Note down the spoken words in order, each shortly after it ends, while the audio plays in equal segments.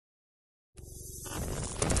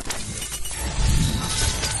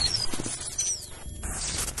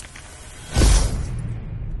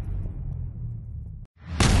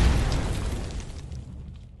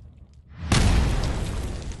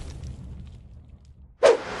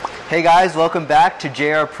Hey guys, welcome back to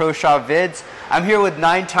JR Pro Shop Vids. I'm here with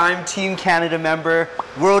 9-time Team Canada member,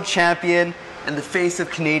 world champion, and the face of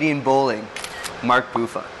Canadian bowling, Mark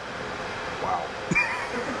Buffa. Wow.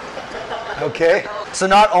 Okay. So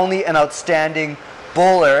not only an outstanding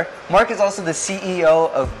bowler, Mark is also the CEO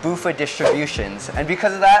of Buffa Distributions. And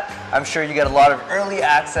because of that, I'm sure you get a lot of early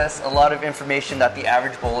access, a lot of information that the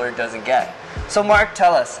average bowler doesn't get. So Mark,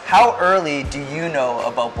 tell us, how early do you know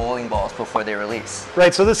about bowling balls before they release?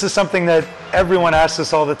 Right, so this is something that everyone asks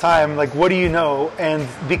us all the time, like, what do you know? And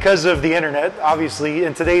because of the internet, obviously,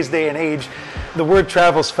 in today's day and age, the word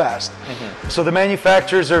travels fast. So the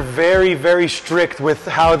manufacturers are very, very strict with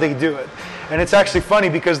how they do it. And it's actually funny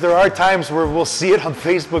because there are times where we'll see it on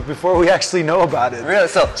Facebook before we actually know about it. Really?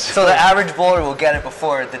 So the average bowler will get it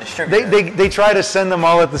before the distributor? They try to send them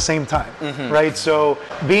all at the same time, right? So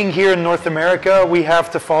being here in North America, we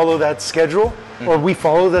have to follow that schedule, or we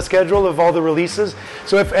follow the schedule of all the releases.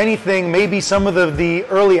 So if anything, maybe some of the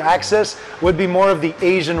early access would be more of the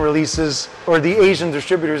Asian releases, or the Asian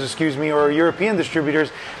distributors, excuse me, or European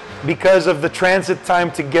distributors, because of the transit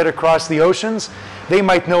time to get across the oceans. They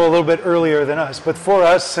might know a little bit earlier than us. But for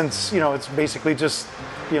us, since it's basically just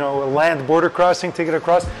a land border crossing to get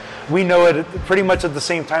across, we know it pretty much at the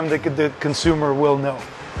same time that the consumer will know.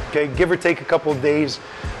 Okay, give or take a couple of days.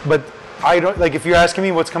 But I don't, like, if you're asking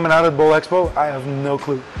me what's coming out of Bowl Expo, I have no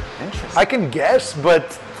clue. Interesting. I can guess,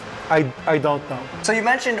 but I don't know. So you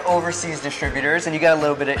mentioned overseas distributors, and you got a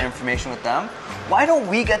little bit of information with them. Why don't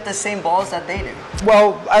we get the same balls that they do?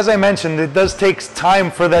 Well, as I mentioned, it does take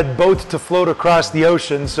time for that boat to float across the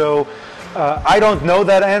ocean. So I don't know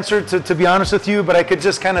that answer, to be honest with you, but I could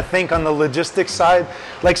just kind of think on the logistics side.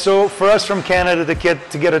 Like, so for us from Canada to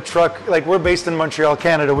get a truck, like, we're based in Montreal,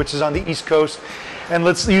 Canada, which is on the East Coast. And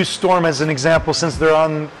let's use Storm as an example, since they're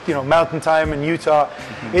on Mountain Time in Utah.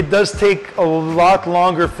 It does take a lot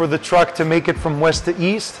longer for the truck to make it from west to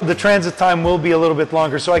east. The transit time will be a little bit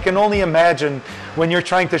longer. So I can only imagine when you're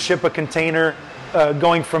trying to ship a container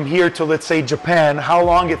going from here to, let's say, Japan, how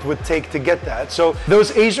long it would take to get that. So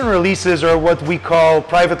those Asian releases are what we call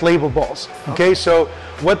private label balls. Okay, so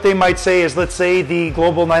what they might say is, let's say the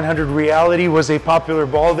Global 900 Reality was a popular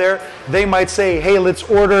ball there. They might say, hey, let's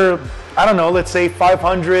order, I don't know, let's say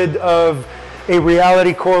 500 of a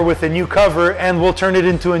Reality core with a new cover, and we'll turn it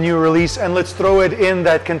into a new release, and let's throw it in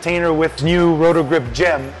that container with new Rotogrip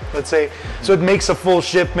Gem, let's say. So it makes a full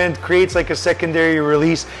shipment, creates like a secondary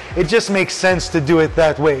release. It just makes sense to do it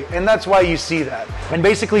that way, and that's why you see that. And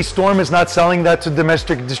basically Storm is not selling that to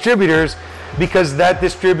domestic distributors because that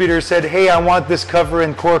distributor said, hey, I want this cover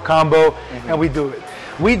and core combo, and we do it.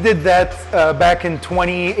 We did that back in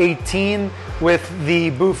 2018 with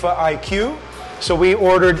the Buffa IQ. So we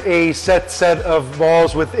ordered a set of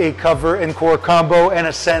balls with a cover and core combo and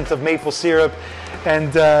a scent of maple syrup,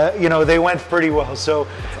 and they went pretty well. So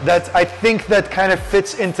I think that kind of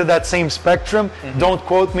fits into that same spectrum. Don't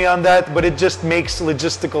quote me on that, but it just makes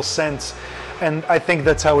logistical sense, and I think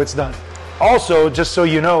that's how it's done. Also, just so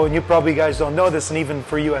you know, and you probably guys don't know this, and even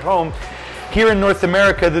for you at home, here in North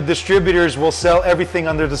America, the distributors will sell everything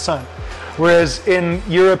under the sun. Whereas in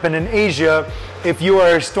Europe and in Asia, if you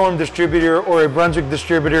are a Storm distributor or a Brunswick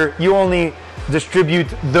distributor, you only distribute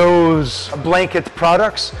those blanket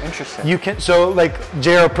products. Interesting. So like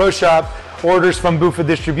JR Pro Shop orders from Buffa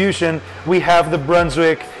Distribution, we have the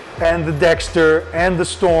Brunswick and the Dexter and the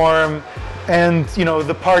Storm and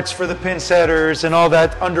the parts for the pin setters and all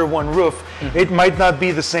that under one roof. It might not be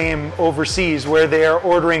the same overseas, where they are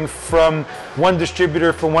ordering from one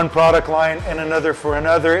distributor for one product line and another for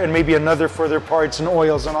another, and maybe another for their parts and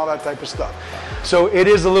oils and all that type of stuff. So it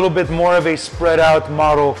is a little bit more of a spread out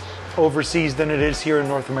model overseas than it is here in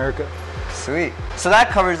North America. Sweet. So that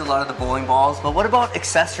covers a lot of the bowling balls, but what about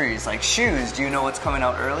accessories like shoes? Do you know what's coming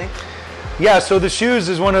out early? Yeah, so the shoes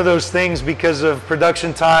is one of those things because of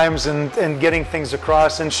production times and getting things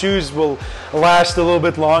across, and shoes will last a little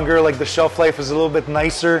bit longer, like the shelf life is a little bit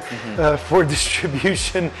nicer for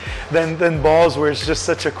distribution than balls, where it's just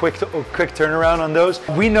such a quick turnaround on those.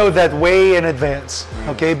 We know that way in advance,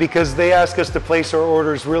 okay, because they ask us to place our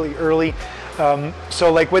orders really early.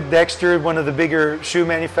 So like with Dexter, one of the bigger shoe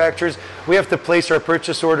manufacturers, we have to place our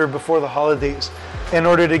purchase order before the holidays in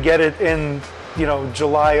order to get it in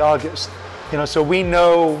July, August. So we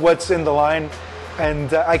know what's in the line,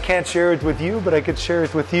 and I can't share it with you, but I could share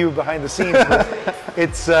it with you behind the scenes. But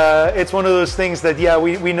it's one of those things that, yeah,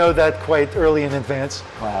 we know that quite early in advance.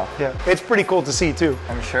 Wow. Yeah, it's pretty cool to see too.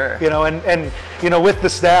 I'm sure. And with the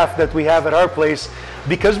staff that we have at our place,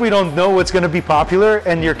 because we don't know what's going to be popular,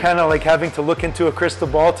 and you're kind of like having to look into a crystal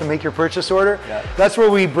ball to make your purchase order. Yeah. That's where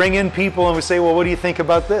we bring in people and we say, well, what do you think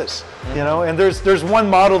about this? You know, and there's one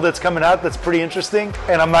model that's coming out that's pretty interesting,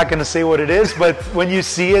 and I'm not going to say what it is, but when you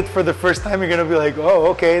see it for the first time, you're going to be like, oh,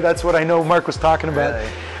 okay, that's what I know Mark was talking about.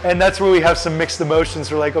 Really? And that's where we have some mixed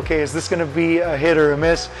emotions. We're like, okay, is this going to be a hit or a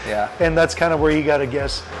miss? Yeah. And that's kind of where you got to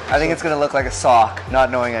guess. I think it's going to look like a sock, not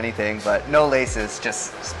knowing anything, but no laces,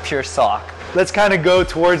 just pure sock. Let's kind of go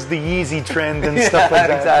towards the Yeezy trend and stuff like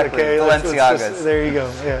that. Exactly. Okay, Balenciagas. there you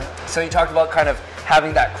go. Yeah. So you talked about kind of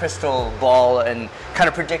having that crystal ball and kind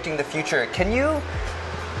of predicting the future. Can you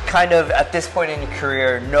kind of, at this point in your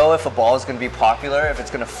career, know if a ball is going to be popular, if it's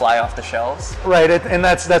going to fly off the shelves? Right, and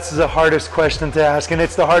that's the hardest question to ask, and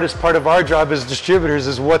it's the hardest part of our job as distributors,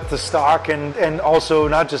 is what the stock and also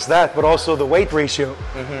not just that, but also the weight ratio,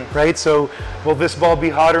 right? So will this ball be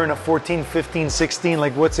hotter in a 14, 15, 16?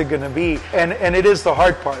 Like, what's it going to be? And it is the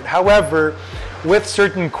hard part. However, with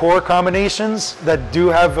certain core combinations that do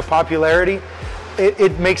have a popularity,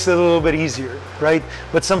 it makes it a little bit easier, right?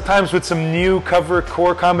 But sometimes with some new cover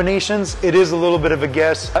core combinations, it is a little bit of a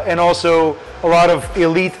guess. And also, a lot of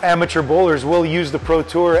elite amateur bowlers will use the Pro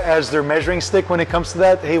Tour as their measuring stick when it comes to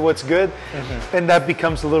that. Hey, what's good? And that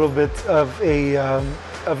becomes a little bit of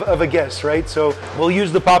a guess, right? So we'll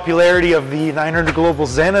use the popularity of the 900 Global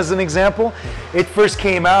Zen as an example. It first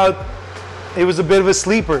came out, it was a bit of a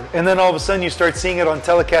sleeper, and then all of a sudden you start seeing it on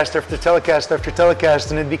telecast after telecast after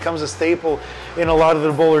telecast, and it becomes a staple in a lot of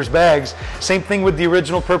the bowlers' bags. Same thing with the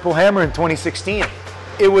original Purple Hammer in 2016.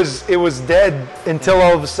 It was dead until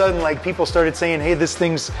all of a sudden, like, people started saying, hey, this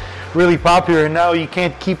thing's really popular, and now you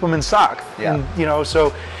can't keep them in stock. Yeah. And, you know,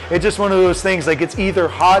 so it's just one of those things, like, it's either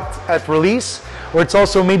hot at release, or it's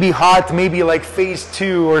also maybe hot, maybe like phase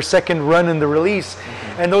 2 or second run in the release.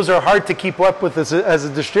 And those are hard to keep up with as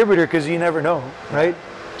a distributor, because you never know, right?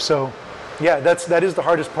 So yeah, that is the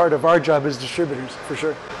hardest part of our job as distributors, for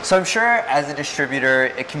sure. So I'm sure as a distributor,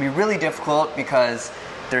 it can be really difficult because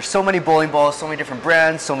there's so many bowling balls, so many different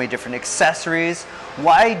brands, so many different accessories.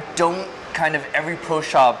 Why don't kind of every pro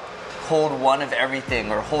shop hold one of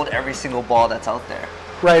everything, or hold every single ball that's out there?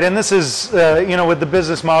 Right, and this is, you know, with the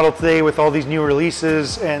business model today, with all these new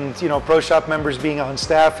releases and, you know, pro shop members being on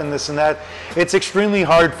staff and this and that, it's extremely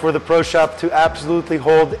hard for the pro shop to absolutely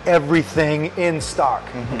hold everything in stock,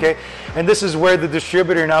 okay? And this is where the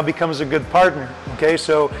distributor now becomes a good partner, okay?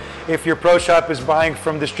 So if your pro shop is buying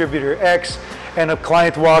from distributor X and a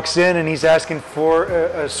client walks in and he's asking for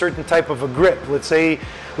a certain type of a grip, let's say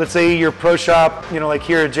your pro shop, you know, like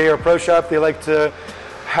here at JR Pro Shop, they like to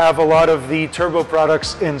have a lot of the turbo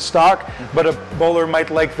products in stock, but a bowler might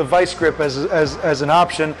like the vice grip as an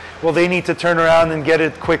option. Well, they need to turn around and get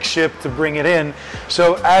it quick shipped to bring it in.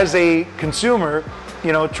 So as a consumer,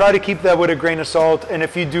 you know, try to keep that with a grain of salt, and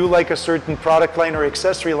if you do like a certain product line or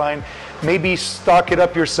accessory line, maybe stock it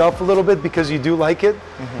up yourself a little bit because you do like it,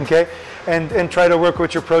 okay? And try to work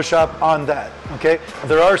with your pro shop on that, okay?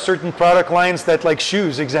 There are certain product lines that, like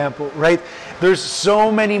shoes, example, right? There's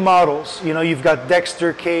so many models. You know, you've got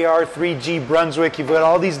Dexter, KR, 3G, Brunswick, you've got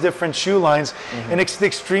all these different shoe lines, and it's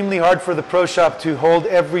extremely hard for the pro shop to hold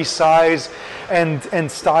every size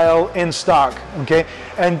and style in stock, okay?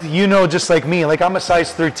 And you know, just like me, like I'm a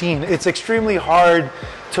size 13. It's extremely hard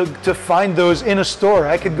to find those in a store.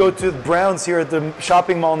 I could go to Browns here at the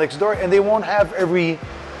shopping mall next door, and they won't have every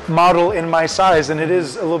model in my size, and it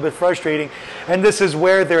is a little bit frustrating. And this is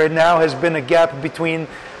where there now has been a gap between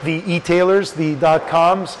the e-tailers, the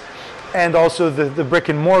 .coms, and also the brick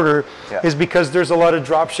and mortar, is because there's a lot of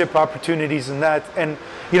drop ship opportunities in that, and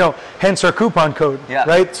you know, hence our coupon code,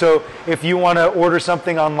 right? So if you want to order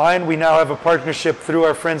something online, we now have a partnership through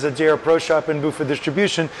our friends at JR Pro Shop and Buffa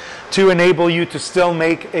Distribution to enable you to still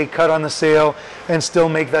make a cut on the sale and still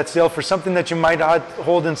make that sale for something that you might not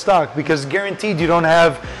hold in stock, because guaranteed you don't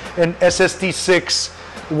have an SST6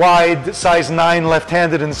 wide size 9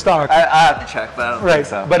 left-handed in stock. I have to check, but I don't think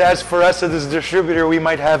so. But as for us as a distributor, we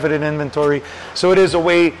might have it in inventory. So it is a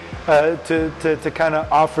way to kind of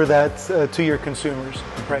offer that to your consumers.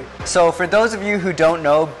 Right. So for those of you who don't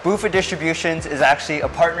know, Buffa Distributions is actually a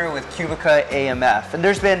partner with Cubica AMF, and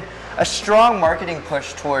there's been a strong marketing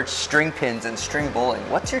push towards string pins and string bowling.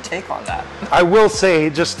 What's your take on that? I will say,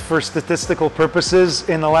 just for statistical purposes,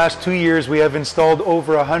 in the last 2 years we have installed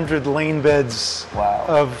over 100 lane beds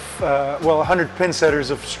of, 100 pin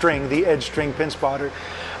setters of string, the Edge String Pin Spotter.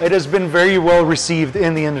 It has been very well received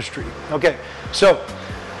in the industry. Okay, so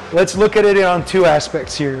let's look at it on two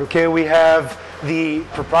aspects here. Okay, we have the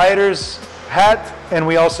proprietors hat, and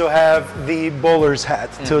we also have the bowler's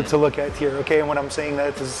hat to look at here, okay? And when I'm saying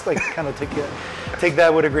that, is like kind of take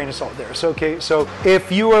that with a grain of salt there. So, okay, so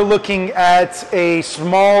if you are looking at a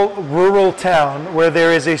small rural town where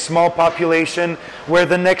there is a small population, where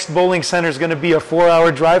the next bowling center is going to be a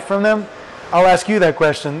 4-hour drive from them, I'll ask you that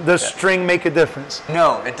question. Does string make a difference?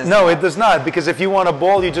 No, it does not. No, it does not, because if you want to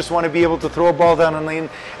bowl, you just want to be able to throw a ball down a lane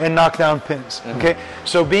and knock down pins. Okay,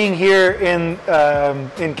 so being here in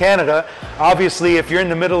Canada, obviously, if you're in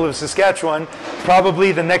the middle of Saskatchewan,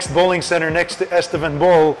 probably the next bowling center next to Estevan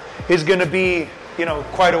Bowl is going to be, you know,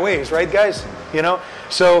 quite a ways, right, guys? You know,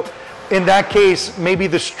 so in that case, maybe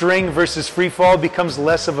the string versus free fall becomes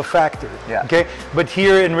less of a factor. Yeah. Okay. But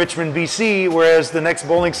here in Richmond, BC, whereas the next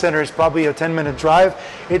bowling center is probably a 10-minute drive,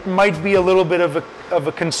 it might be a little bit of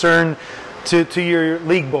a concern to your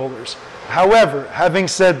league bowlers. However, having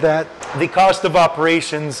said that, the cost of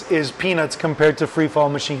operations is peanuts compared to free fall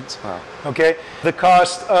machines. Wow. Okay. The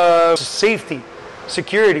cost of safety,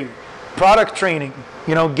 security, product training,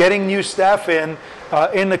 you know, getting new staff in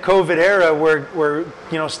the COVID era where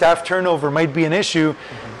you know, staff turnover might be an issue,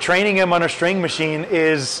 training them on a string machine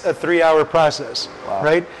is a 3-hour process,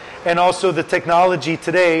 right? And also the technology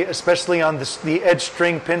today, especially on the Edge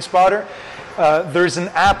String Pin Spotter, there's an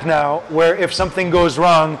app now where if something goes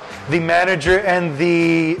wrong, the manager and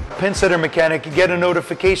the pin setter mechanic get a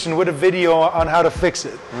notification with a video on how to fix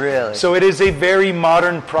it. Really? So it is a very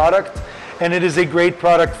modern product, and it is a great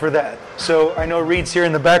product for that. So I know Reed's here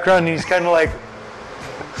in the background, and he's kind of like,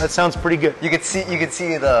 that sounds pretty good. You could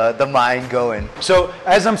see the mind going. So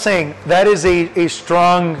as I'm saying, that is a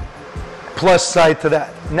strong plus side to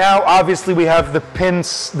that. Now, obviously, we have the pin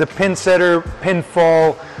setter, pin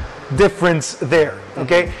fall difference there.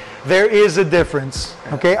 Okay, there is a difference.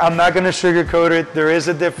 Okay, I'm not going to sugarcoat it. There is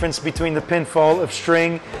a difference between the pin fall of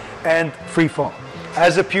string and free fall.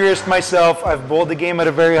 As a purist myself, I've bowled the game at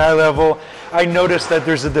a very high level. I noticed that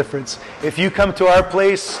there's a difference. If you come to our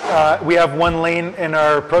place, we have one lane in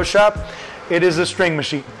our pro shop. It is a string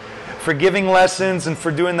machine. For giving lessons and for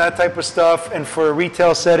doing that type of stuff and for a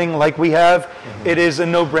retail setting like we have, it is a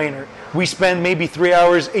no-brainer. We spend maybe 3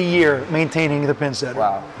 hours a year maintaining the pin setter.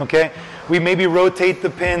 Wow. Okay? We maybe rotate the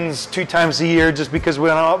pins 2 times a year just because we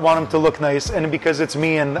don't want them to look nice and because it's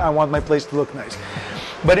me and I want my place to look nice.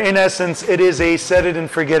 But in essence, it is a set it and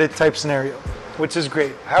forget it type scenario, which is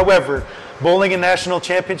great. However, bowling a national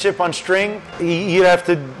championship on string, you'd have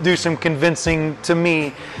to do some convincing to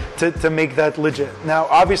me to make that legit. Now,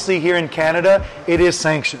 obviously here in Canada, it is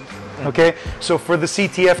sanctioned, okay? So for the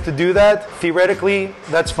CTF to do that, theoretically,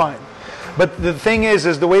 that's fine. But the thing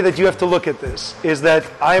is the way that you have to look at this is that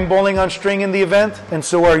I'm bowling on string in the event, and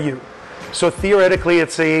so are you. So theoretically,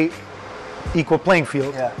 it's a equal playing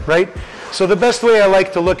field, right? So the best way I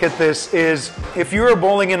like to look at this is if you're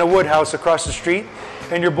bowling in a wood house across the street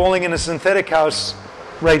and you're bowling in a synthetic house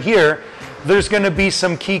right here, there's going to be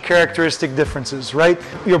some key characteristic differences, right?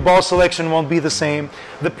 Your ball selection won't be the same.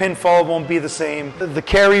 The pin fall won't be the same. The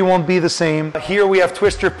carry won't be the same. Here we have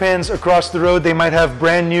twister pins across the road. They might have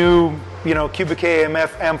brand new, you know, cubic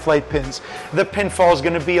AMF Amflight pins. The pin fall is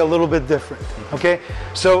going to be a little bit different, okay?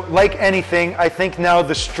 So like anything, I think now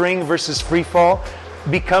the string versus free fall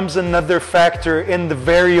becomes another factor in the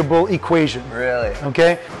variable equation. Really?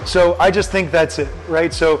 Okay? So I just think that's it,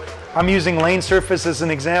 right? So I'm using lane surface as an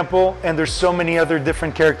example, and there's so many other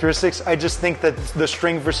different characteristics. I just think that the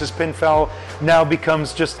string versus pin fall now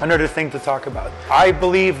becomes just another thing to talk about. I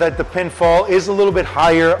believe that the pin fall is a little bit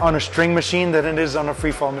higher on a string machine than it is on a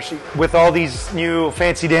free fall machine. With all these new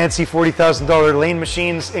fancy-dancy $40,000 lane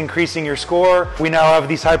machines increasing your score, we now have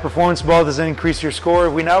these high-performance balls that increase your score.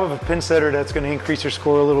 We now have a pin setter that's going to increase your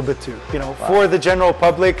score a little bit too. You know, for the general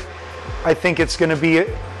public, I think it's going to be,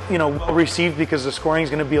 you know, well received because the scoring is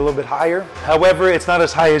going to be a little bit higher. However, it's not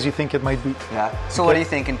as high as you think it might be. Yeah. So what do you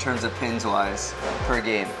think in terms of pins wise per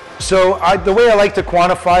game? So the way I like to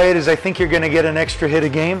quantify it is I think you're going to get an extra hit a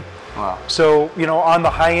game. Wow. So, you know, on the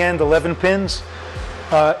high end, 11 pins.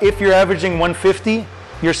 If you're averaging 150,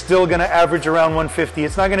 you're still going to average around 150.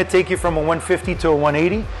 It's not going to take you from a 150 to a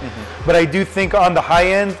 180, but I do think on the high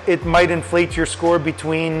end, it might inflate your score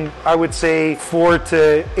between, I would say, 4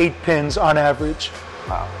 to 8 pins on average.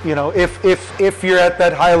 Wow. You know, if you're at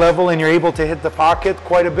that high level and you're able to hit the pocket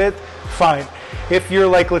quite a bit, fine. If you're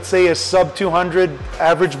like, let's say, a sub 200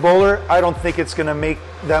 average bowler, I don't think it's going to make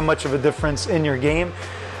that much of a difference in your game.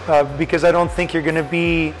 Because I don't think you're going to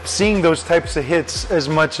be seeing those types of hits as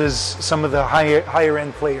much as some of the higher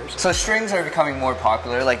end players. So strings are becoming more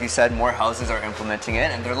popular, like you said, more houses are implementing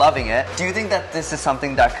it and they're loving it. Do you think that this is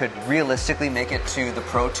something that could realistically make it to the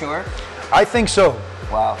Pro Tour? I think so.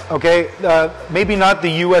 Wow. Okay, maybe not the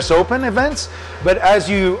US Open events, but as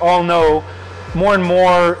you all know, more and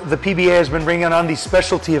more the PBA has been bringing on these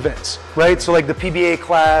specialty events, right? So like the PBA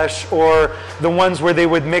Clash, or the ones where they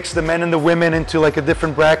would mix the men and the women into like a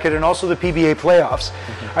different bracket, and also the PBA playoffs.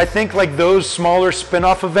 I think like those smaller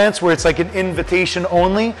spin-off events where it's like an invitation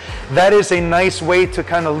only, that is a nice way to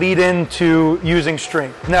kind of lead into using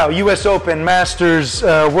string. Now, US Open, Masters,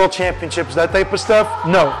 World Championships, that type of stuff,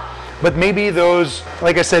 no. But maybe those,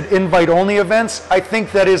 like I said, invite-only events, I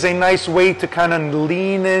think that is a nice way to kind of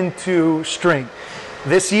lean into string.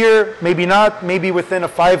 This year, maybe not, maybe within a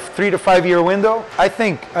 3 to 5 year window. I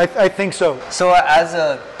think so. So as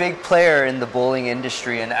a big player in the bowling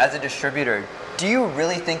industry and as a distributor, do you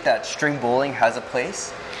really think that string bowling has a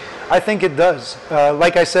place? I think it does.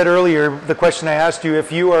 Like I said earlier, the question I asked you,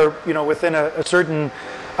 if you are, within a certain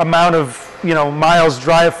amount of, miles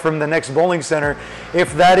drive from the next bowling center,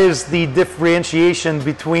 if that is the differentiation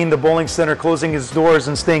between the bowling center closing its doors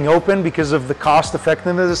and staying open because of the cost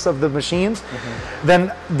effectiveness of the machines,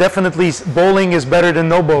 then definitely bowling is better than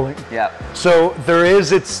no bowling. Yeah. So there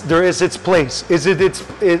is its place. Does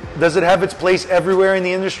it have its place everywhere in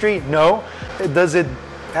the industry? No. Does it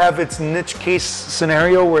have its niche case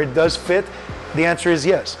scenario where it does fit? The answer is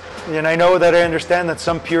yes. And I know that I understand that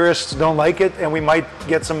some purists don't like it, and we might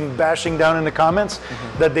get some bashing down in the comments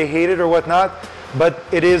that they hate it or whatnot. But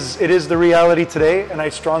it is the reality today, and I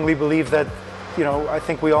strongly believe that, I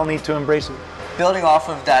think we all need to embrace it. Building off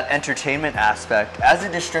of that entertainment aspect, as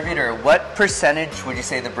a distributor, what percentage would you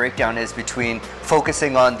say the breakdown is between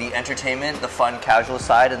focusing on the entertainment, the fun, casual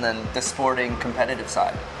side, and then the sporting, competitive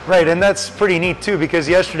side? Right, and that's pretty neat too, because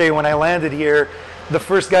yesterday when I landed here, the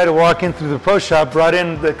first guy to walk in through the pro shop brought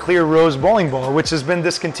in the clear rose bowling ball, which has been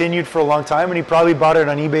discontinued for a long time, and he probably bought it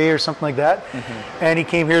on eBay or something like that. And he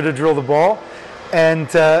came here to drill the ball. And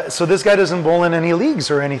so this guy doesn't bowl in any leagues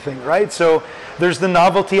or anything, right? So there's the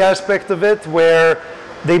novelty aspect of it, where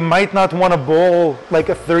they might not want to bowl like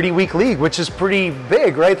a 30-week league, which is pretty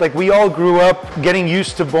big, right? Like we all grew up getting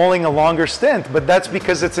used to bowling a longer stint, but that's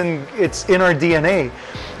because it's in our DNA.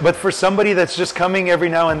 But for somebody that's just coming every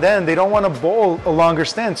now and then, they don't want to bowl a longer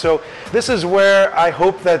stint. So this is where I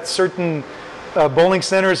hope that certain bowling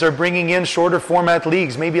centers are bringing in shorter format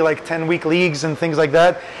leagues, maybe like 10-week leagues and things like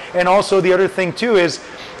that. And also the other thing too is,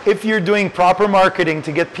 if you're doing proper marketing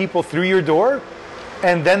to get people through your door,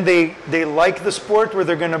 and then they like the sport, where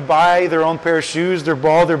they're going to buy their own pair of shoes, their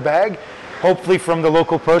ball, their bag, hopefully from the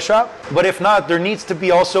local pro shop. But if not, there needs to be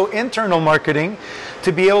also internal marketing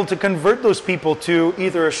to be able to convert those people to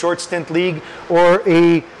either a short stint league or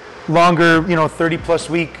a longer, 30-plus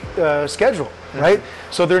week schedule, right?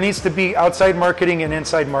 So there needs to be outside marketing and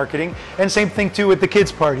inside marketing. And same thing too with the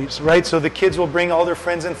kids' parties, right? So the kids will bring all their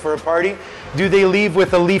friends in for a party. Do they leave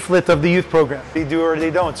with a leaflet of the youth program? They do or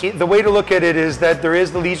they don't. The way to look at it is that there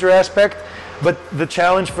is the leisure aspect, but the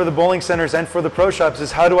challenge for the bowling centers and for the pro shops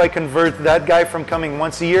is, how do I convert that guy from coming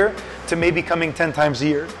once a year to maybe coming 10 times a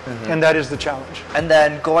year? And that is the challenge. And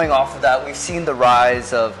then going off of that, we've seen the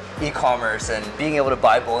rise of e-commerce and being able to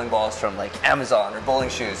buy bowling balls from like Amazon, or bowling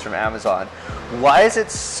shoes from Amazon. Why is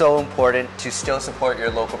it so important to still support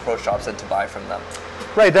your local pro shops and to buy from them?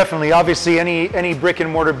 Right, definitely. Obviously, any brick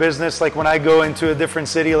and mortar business, like when I go into a different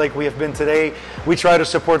city like we have been today, we try to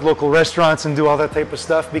support local restaurants and do all that type of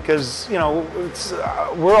stuff, because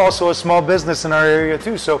we're also a small business in our area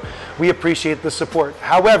too, so we appreciate the support.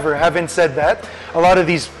 However, having said that, a lot of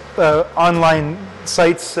these online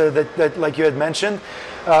sites that like you had mentioned,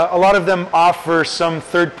 a lot of them offer some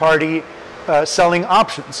third-party selling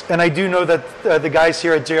options. And I do know that the guys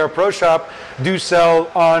here at JR Pro Shop do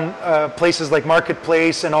sell on places like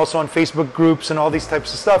Marketplace, and also on Facebook groups and all these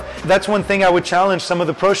types of stuff. That's one thing I would challenge some of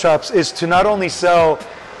the pro shops, is to not only sell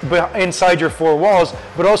inside your four walls,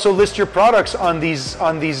 but also list your products on these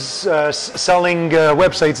selling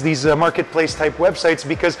websites, these marketplace type websites,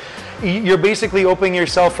 because you're basically opening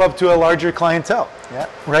yourself up to a larger clientele. Yeah.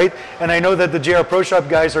 Right? And I know that the JR Pro Shop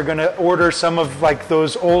guys are going to order some of like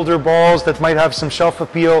those older balls that might have some shelf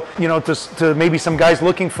appeal, to maybe some guys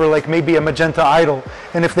looking for like maybe a magenta idol.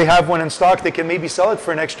 And if they have one in stock, they can maybe sell it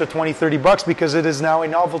for an extra 20, 30 bucks, because it is now a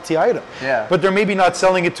novelty item. Yeah. But they're maybe not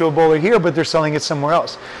selling it to a bowler here, but they're selling it somewhere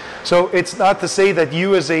else. So it's not to say that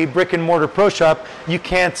you as a brick and mortar pro shop, you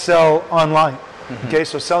can't sell online. Okay,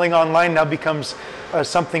 so selling online now becomes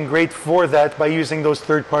something great for that, by using those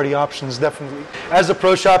third-party options, definitely. As a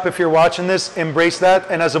pro shop, if you're watching this, embrace that.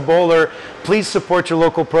 And as a bowler, please support your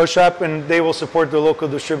local pro shop, and they will support the local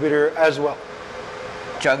distributor as well.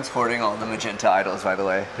 Jug's hoarding all the magenta idols, by the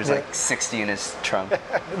way. There's like 60 in his trunk.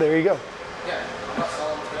 There you go. Yeah, I'm not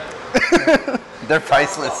selling today. They're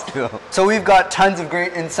priceless too. So we've got tons of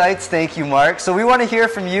great insights. Thank you, Mark. So we want to hear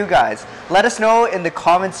from you guys. Let us know in the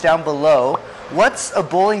comments down below, what's a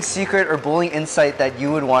bowling secret or bowling insight that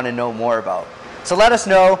you would want to know more about? So let us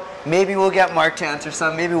know. Maybe we'll get Mark to answer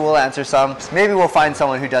some. Maybe we'll answer some. Maybe we'll find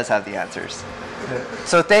someone who does have the answers.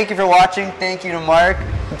 So thank you for watching. Thank you to Mark.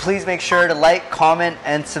 And please make sure to like, comment,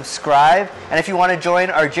 and subscribe. And if you want to join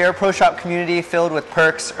our JR Pro Shop community filled with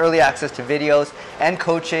perks, early access to videos, and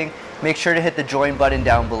coaching, make sure to hit the join button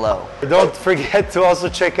down below. Don't forget to also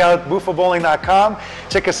check out buffabowling.com.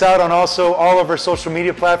 Check us out on also all of our social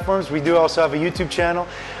media platforms. We do also have a YouTube channel.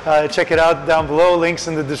 Check it out down below, links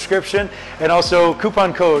in the description. And also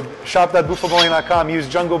coupon code shop.buffabowling.com. Use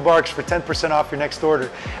Jungle Barks for 10% off your next order.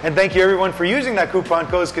 And thank you everyone for using that coupon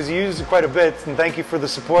code because you use it quite a bit. And thank you for the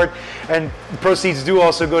support. And the proceeds do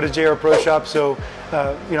also go to JR Pro Shop. So,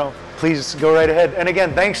 you know, please go right ahead. And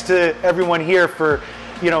again, thanks to everyone here for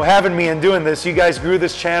having me and doing this. You guys grew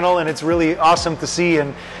this channel and it's really awesome to see.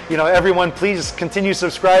 And everyone, please continue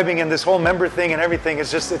subscribing, and this whole member thing and everything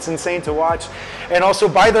is just, it's insane to watch. And also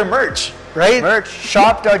buy their merch, right? Merch,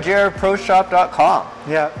 shop.jrproshop.com.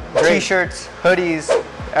 Yeah. T-shirts, hoodies,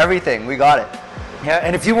 everything, we got it. Yeah,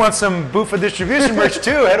 and if you want some Buffa Distribution merch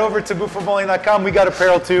too, head over to buffabowling.com. We got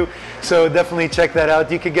apparel too, so definitely check that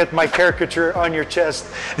out. You could get my caricature on your chest.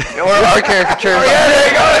 Or our caricature. Oh, yeah, there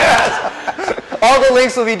you go, yes. All the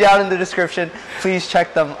links will be down in the description. Please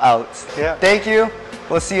check them out. Yeah. Thank you.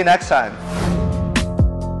 We'll see you next time.